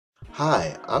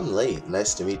Hi, I'm late.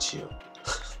 Nice to meet you.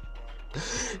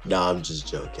 No, I'm just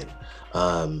joking.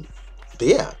 Um, but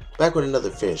yeah, back with another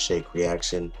Fair Shake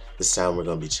reaction. This time we're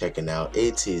gonna be checking out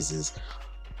Ateez's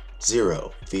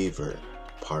Zero Fever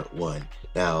Part 1.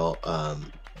 Now,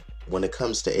 when it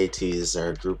comes to Ateez,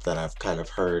 they're a group that I've kind of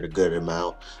heard a good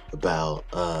amount about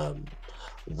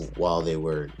while they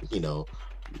were,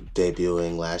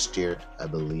 debuting last year, I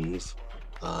believe.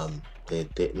 They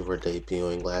were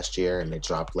debuting last year and they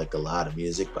dropped like a lot of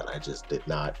music, but I just did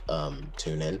not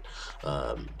tune in.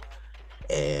 Um,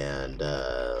 and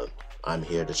I'm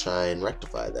here to try and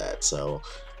rectify that. So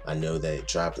I know they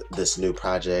dropped this new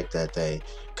project that they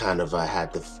kind of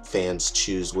had the fans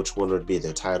choose which one would be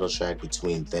their title track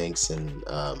between Thanks and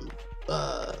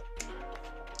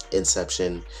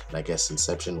Inception, and I guess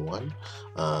Inception 1.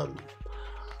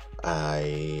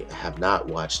 I have not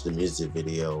watched the music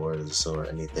video or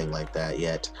anything like that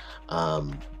yet,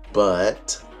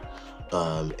 but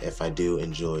if I do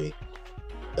enjoy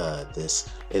this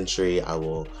entry, I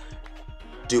will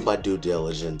do my due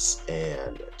diligence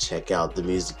and check out the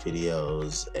music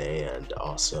videos and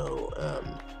also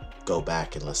go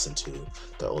back and listen to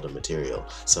the older material.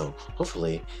 So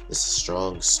hopefully it's a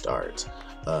strong start.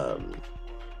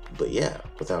 But yeah,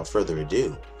 without further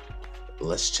ado,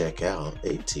 let's check out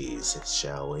Ateez,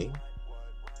 shall we?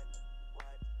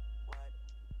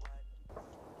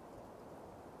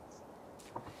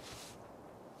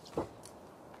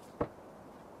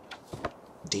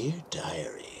 Dear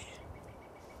Diary,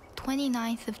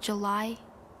 29th of July.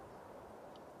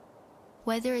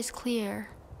 Weather is clear.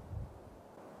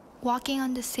 Walking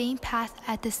on the same path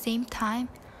at the same time,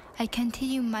 I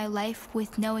continue my life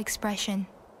with no expression.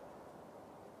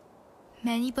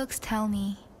 Many books tell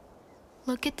me,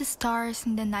 look at the stars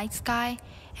in the night sky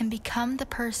and become the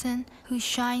person who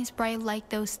shines bright like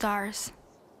those stars.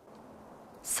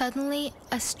 Suddenly,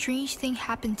 a strange thing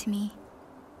happened to me.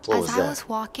 As I was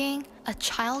walking, a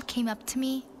child came up to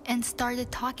me and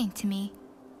started talking to me.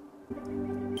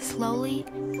 Slowly,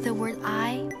 the word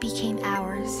I became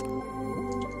ours.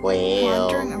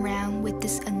 Wandering around with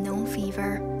this unknown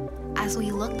fever, as we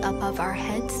looked above our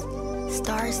heads,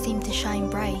 stars seemed to shine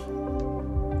bright.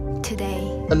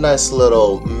 Today, a nice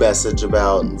little message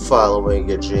about following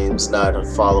your dreams, not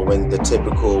following the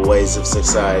typical ways of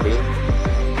society.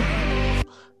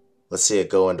 Let's see it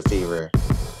go into fever.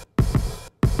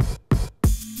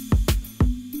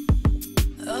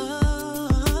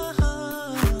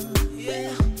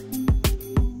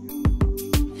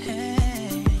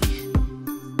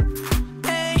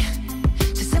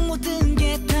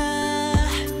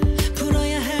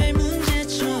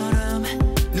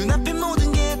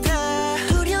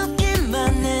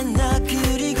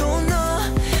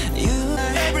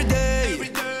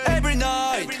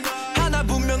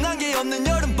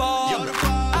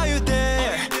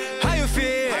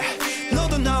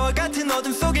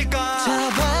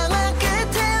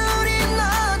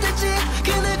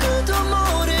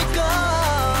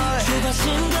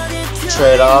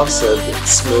 Trade-offs are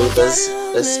smooth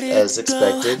as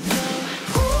expected.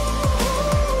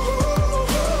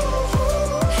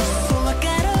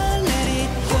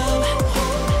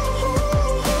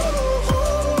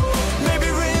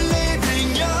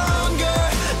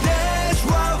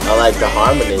 I like the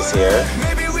harmonies here.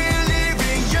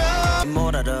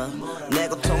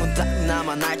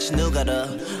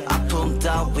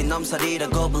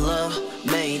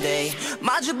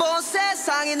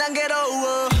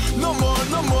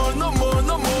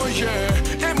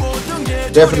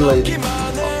 Definitely can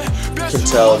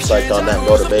tell it's like on that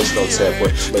motivational tip,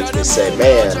 which makes me say,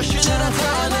 man,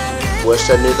 wish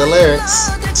I knew the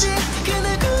lyrics.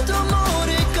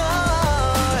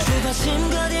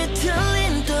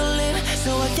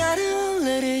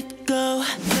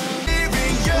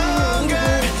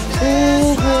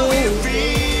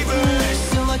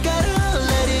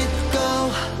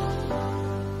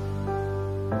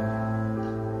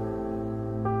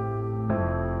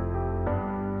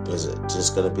 Is it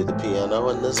just gonna be the piano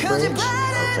in this bridge? Okay.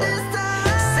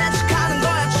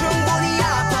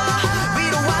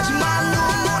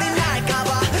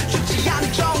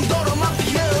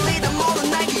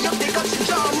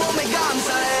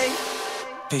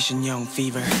 Patient young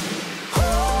fever.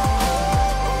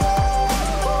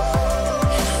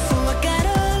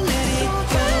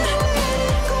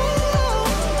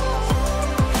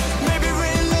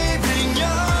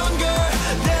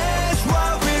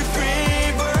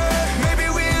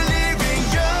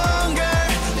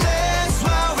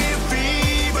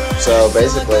 So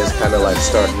basically it's kind of like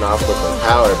starting off with a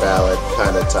power ballad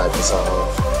kind of type of song.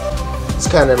 It's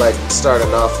kind of like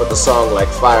starting off with a song like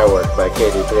Firework by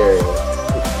Katy Perry.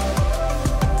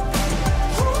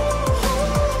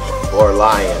 or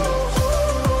lion.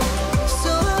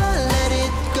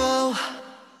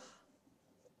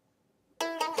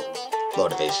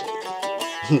 Motivation.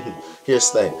 Here's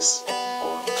thanks.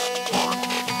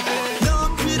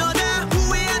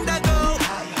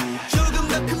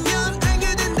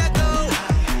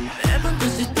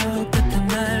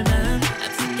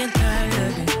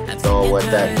 Going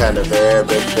with that kind of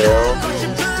Arabic feel.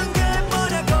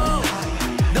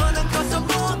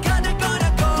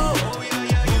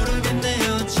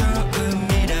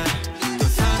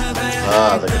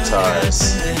 Ah, the guitars.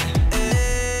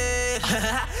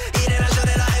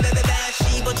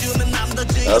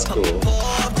 That's cool.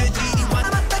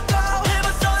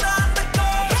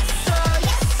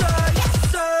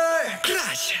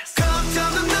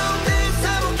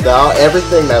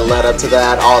 Everything that led up to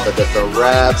that, all the different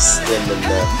raps, and then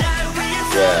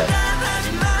yeah.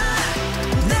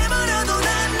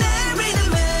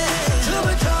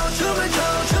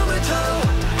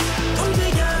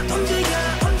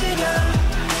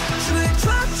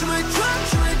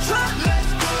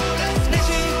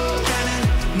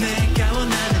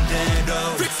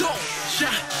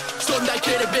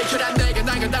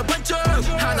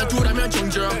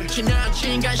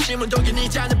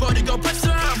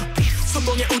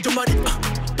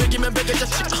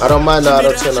 I don't mind the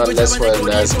auto-tune on this one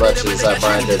as much as I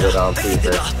minded it on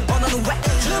Fever.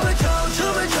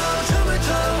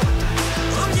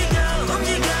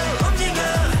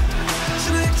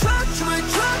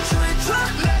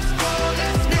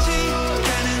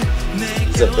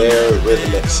 It's a very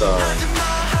rhythmic song.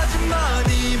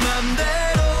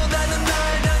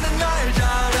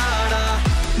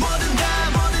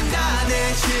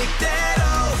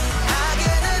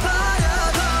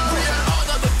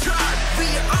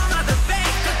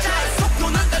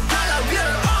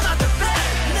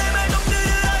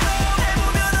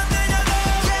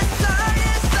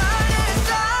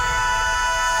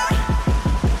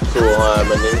 Cool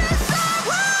harmony.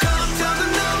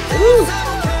 Woo.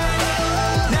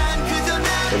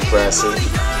 Impressive.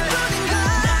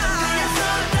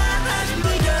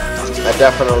 I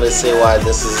definitely see why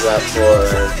this is up for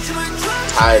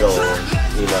title,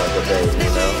 you know, debate,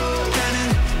 you know.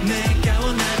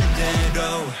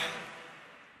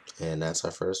 And that's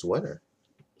our first winner.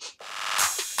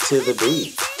 To the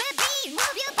beat.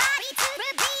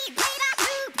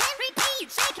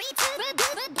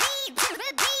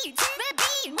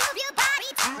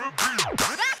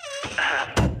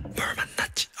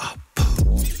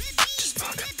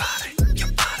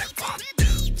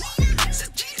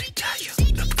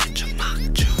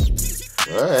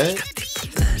 Alright.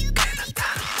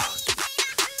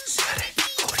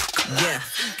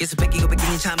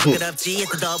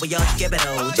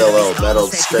 The little metal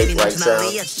straight like sound.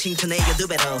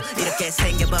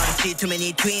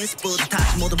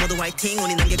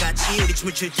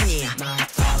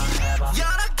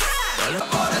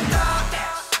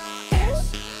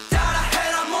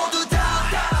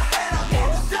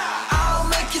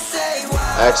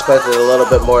 I expected a little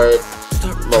bit more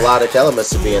melodic elements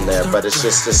to be in there, but it's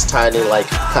just this tiny, like,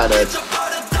 kind of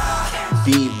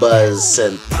bee buzz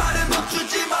synth.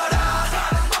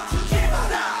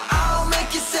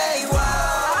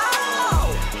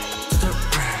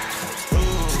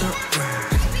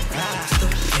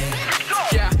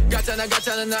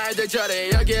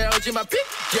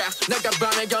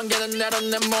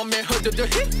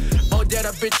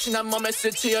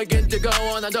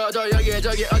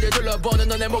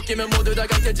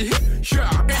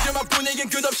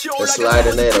 It's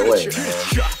sliding it away, man.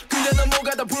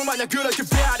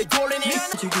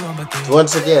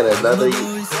 Once again, another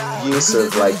use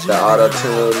of like the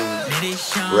auto-tune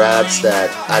raps that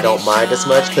I don't mind as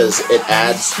much because it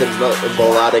adds the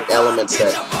melodic elements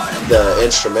that the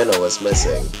instrumental is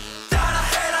missing.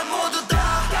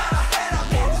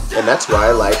 And that's why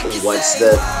I like once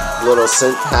the little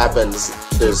synth happens,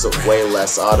 there's way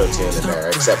less auto-tune in there,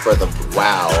 except for the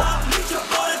wow.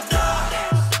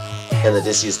 And they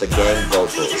just use the gang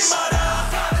vocals.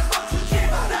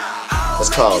 It's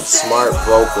called smart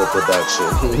vocal production.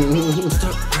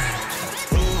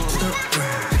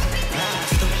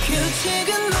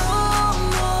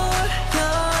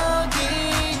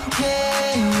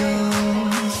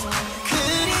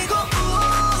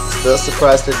 Still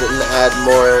surprised it didn't add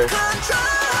more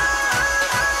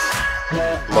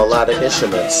melodic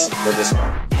instruments. They just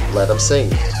let them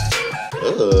sing.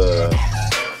 Ugh.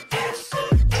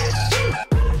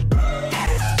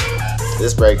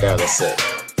 This breakdown is sick.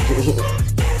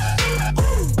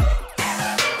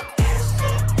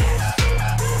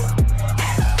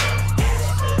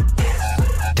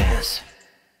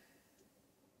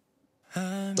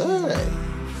 Alright.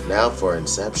 Now for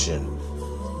Inception,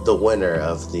 the winner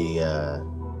of the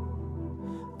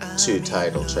 2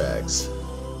 title tracks.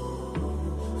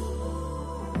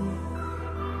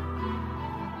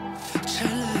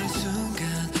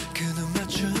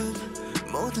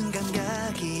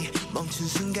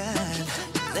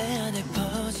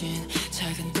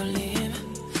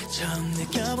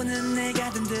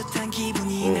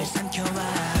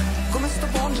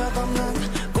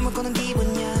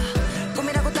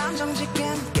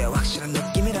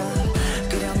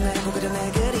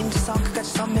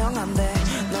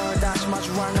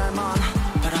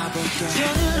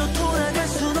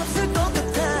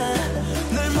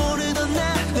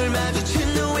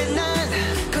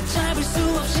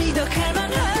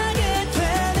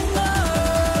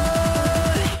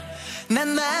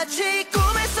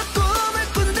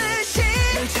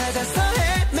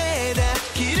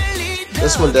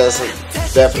 This one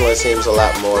definitely seems a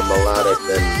lot more melodic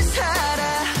than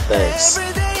Thanks.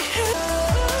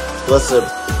 Plus the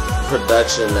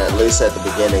production, at least at the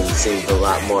beginning, seemed a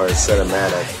lot more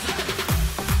cinematic.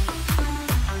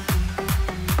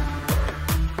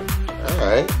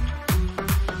 Alright.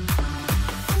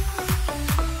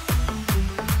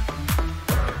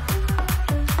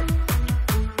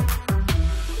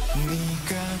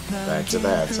 Back to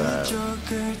that time.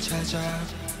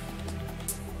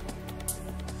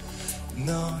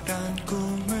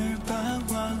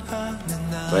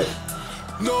 Wait.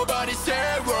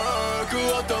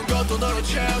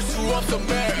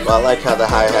 Well, I like how the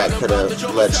hi-hat could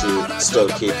have let you still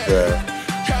keep the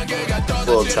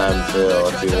full-time feel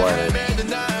if you wanted.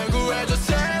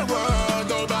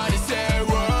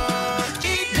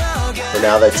 And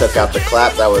now they took out the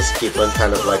clap that was keeping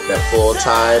kind of like that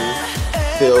full-time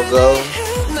feel go,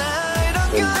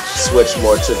 and switched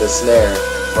more to the snare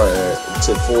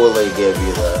to fully give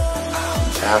you the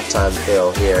halftime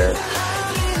feel here.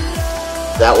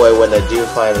 That way when they do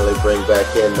finally bring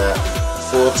back in that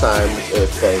full time,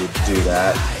 if they do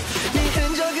that,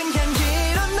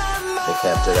 they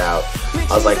kept it out.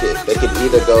 I was like, they could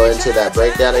either go into that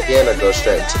breakdown again or go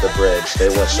straight into the bridge. They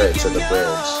went straight to the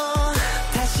bridge.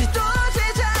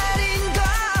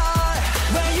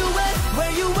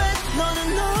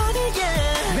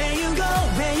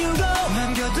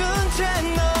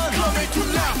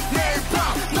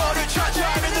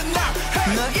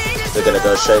 They're gonna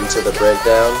go straight into the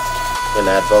breakdown and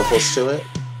add vocals to it.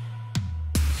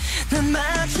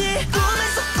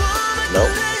 Nope.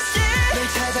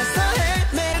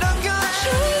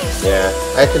 Yeah,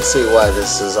 I can see why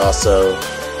this is also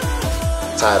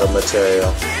title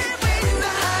material.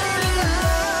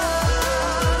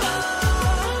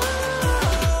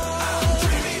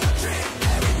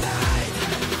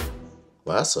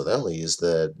 Wow, so they only use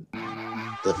the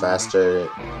faster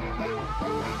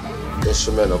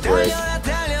instrumental break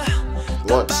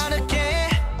once,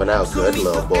 but now good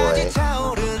little boy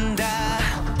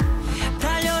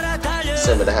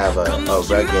seemed to have a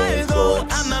reggae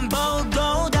influence.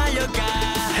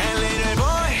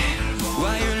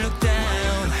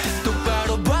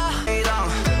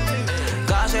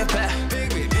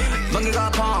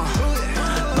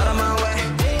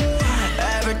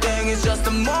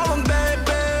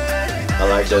 I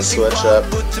like that switch up.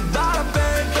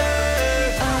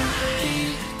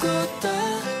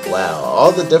 Wow,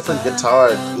 all the different guitar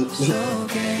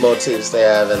motifs they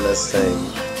have in this thing.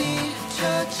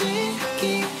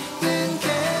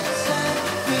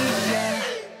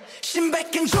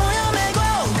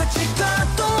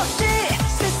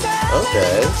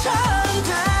 Okay.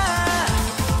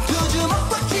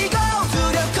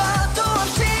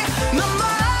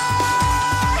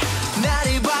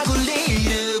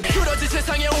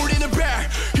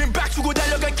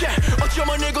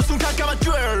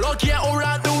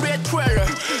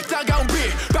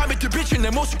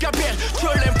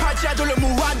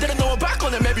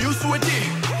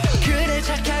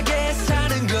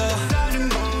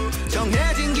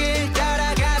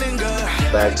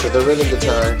 Back to the rhythm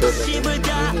guitar.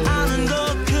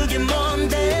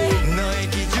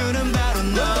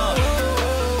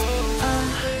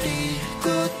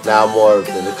 Now more of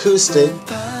an acoustic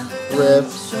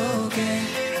riff.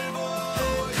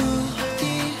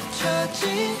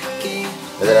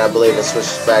 And then I believe it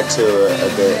switches back to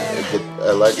a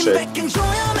electric.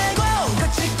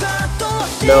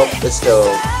 Nope, it's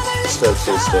still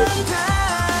acoustic.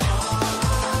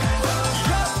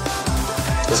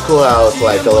 It's cool how it's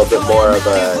like a little bit more of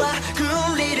a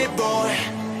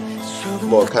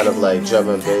more kind of like drum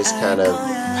and bass kind of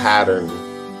pattern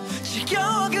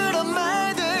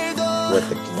with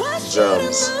the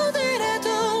drums.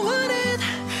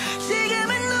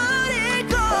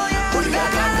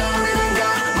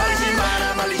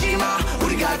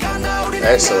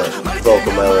 Excellent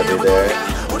vocal melody there.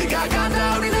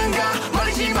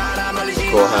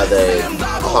 Cool how they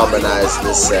harmonize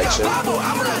this section.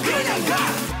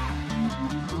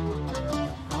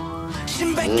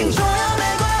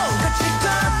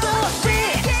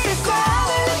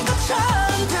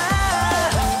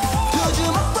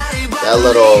 That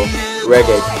little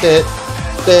reggae bit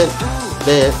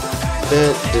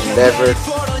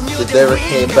never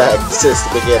came back since the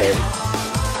beginning.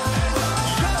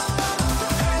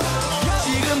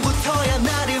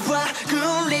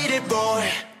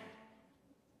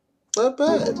 Not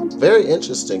bad. Very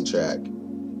interesting track.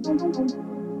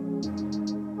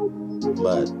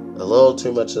 But a little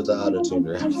too much of the auto-tune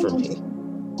rap for me.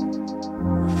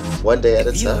 One day at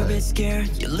a time. You're a bit scared,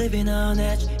 you're living on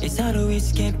edge. It's hard to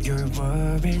escape your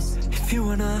worries. If you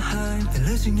wanna hide, then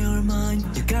losing your mind,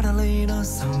 you gotta lean on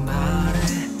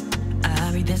somebody.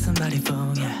 I'll be there somebody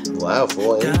for you. Wow,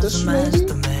 full English maybe?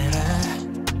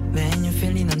 When you're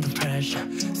feeling under pressure,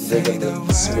 digging the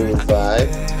smooth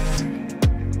vibe.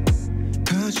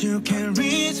 Cause you can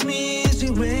reach me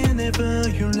whenever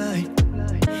you like.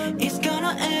 It's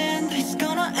gonna end,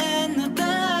 no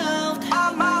doubt.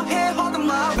 I'm out here holding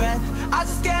my breath. I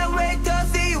just can't wait to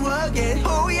see you again.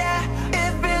 Oh yeah,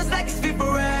 it feels like it's been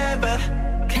forever.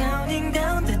 Counting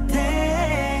down the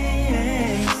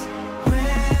days.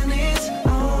 When it's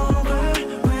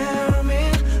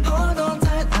overwhelming, hold on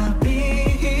tight, I'll be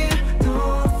here.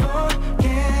 Don't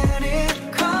forget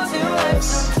it. Cause you like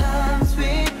sometimes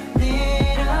we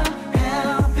need a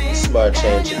helping. Smart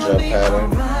change in drum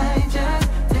pattern.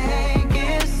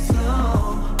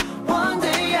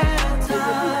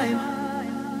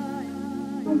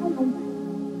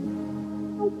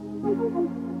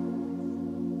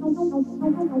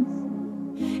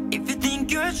 If you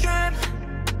think you're trapped,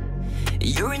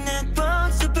 you're in that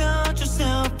box about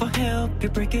yourself. I'll help you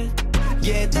break it.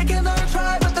 Yeah, take another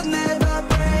try, but they'll never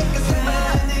break us.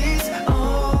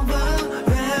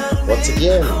 Once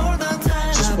again,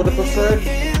 just would have preferred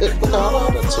it without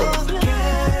auto-tune.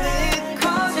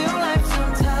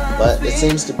 But it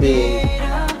seems to be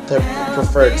their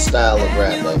preferred style of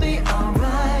rap, maybe.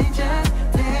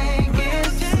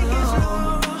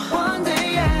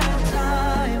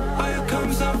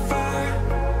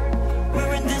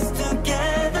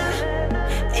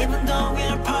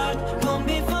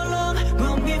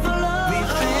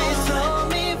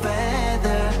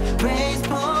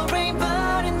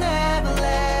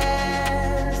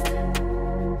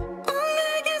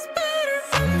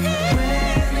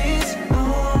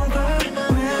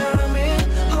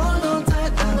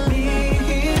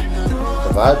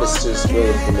 The vibe is too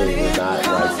smooth for me to not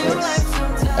like this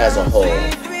as a whole.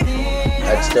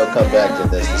 I'd still come back to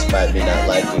this despite me not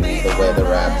liking the way the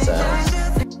rap sounds.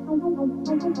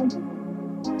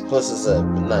 Plus it's a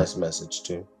nice message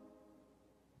too.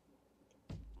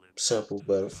 Simple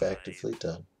but effectively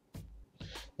done.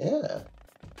 Yeah.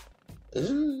 It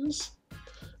is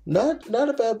not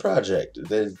a bad project.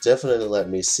 They definitely let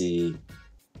me see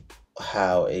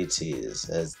how Ateez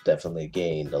has definitely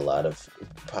gained a lot of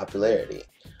popularity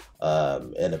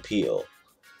and appeal,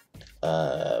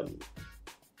 and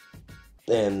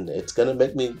it's gonna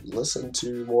make me listen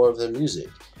to more of their music,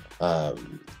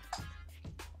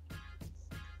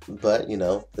 but you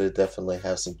know, they definitely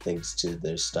have some things to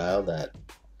their style that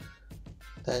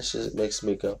just makes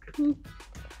me go,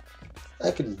 I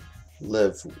can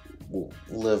live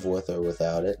with or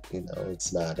without it. You know,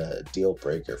 it's not a deal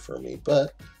breaker for me,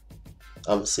 but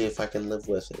I'm gonna see if I can live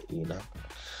with it, you know.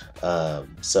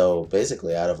 So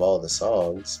basically, out of all the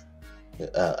songs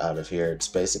out of here, it's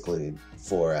basically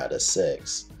 4 out of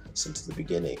 6 since the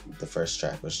beginning. The first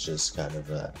track was just kind of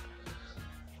a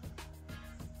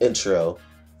intro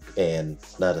and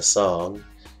not a song,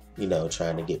 you know,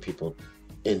 trying to get people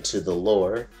into the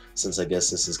lore, since I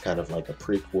guess this is kind of like a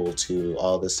prequel to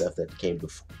all the stuff that came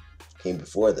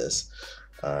before this.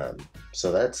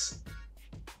 So that's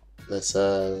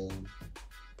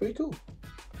pretty cool.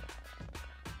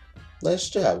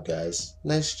 Nice job, guys.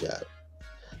 Nice job.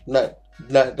 Not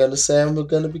gonna say I'm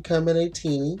gonna become an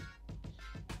Ateez,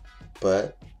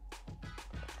 but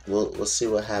we'll see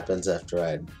what happens after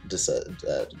I decide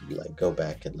like go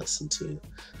back and listen to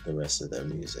the rest of their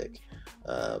music.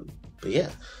 But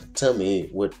yeah, tell me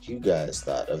what you guys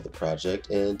thought of the project,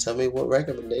 and tell me what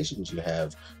recommendations you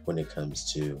have when it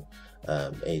comes to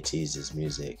Ateez's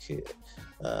music.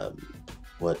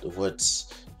 What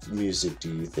music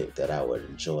do you think that I would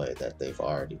enjoy that they've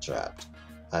already dropped?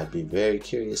 I'd be very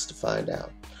curious to find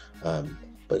out.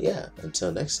 But yeah,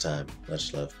 until next time,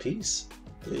 much love, peace,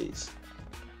 peace.